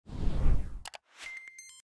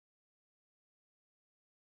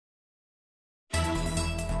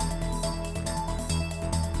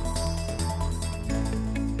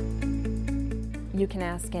You can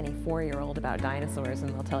ask any 4-year-old about dinosaurs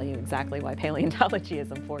and they'll tell you exactly why paleontology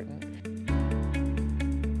is important.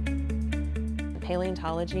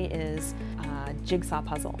 Paleontology is a jigsaw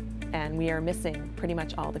puzzle, and we are missing pretty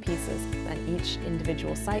much all the pieces. And each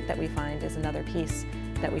individual site that we find is another piece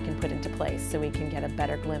that we can put into place so we can get a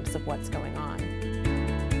better glimpse of what's going on.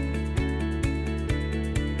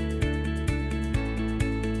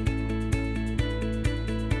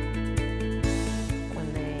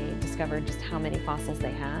 When they discovered just how many fossils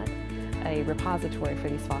they had, a repository for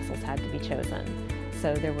these fossils had to be chosen.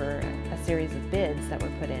 So there were a series of bids that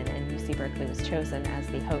were put in, and UC Berkeley was chosen as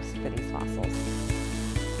the host for these fossils.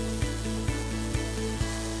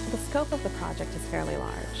 The scope of the project is fairly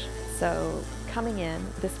large. So coming in,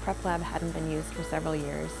 this prep lab hadn't been used for several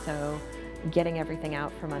years, so getting everything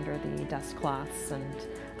out from under the dust cloths and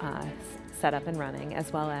set up and running,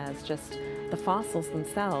 as well as just the fossils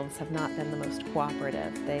themselves have not been the most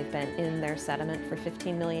cooperative. They've been in their sediment for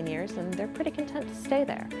 15 million years and they're pretty content to stay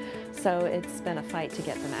there. So it's been a fight to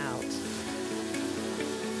get them out.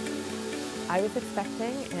 I was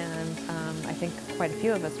expecting, and I think quite a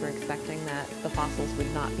few of us were expecting, that the fossils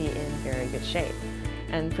would not be in very good shape.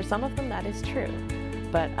 And for some of them that is true.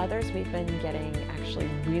 But others we've been getting actually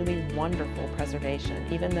really wonderful preservation,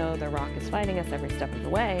 even though the rock is fighting us every step of the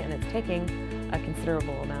way and it's taking a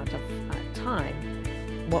considerable amount of time.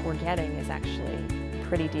 What we're getting is actually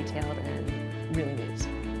pretty detailed and really neat.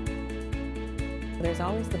 There's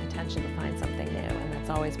always the potential to find something new, and that's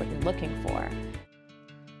always what you're looking for.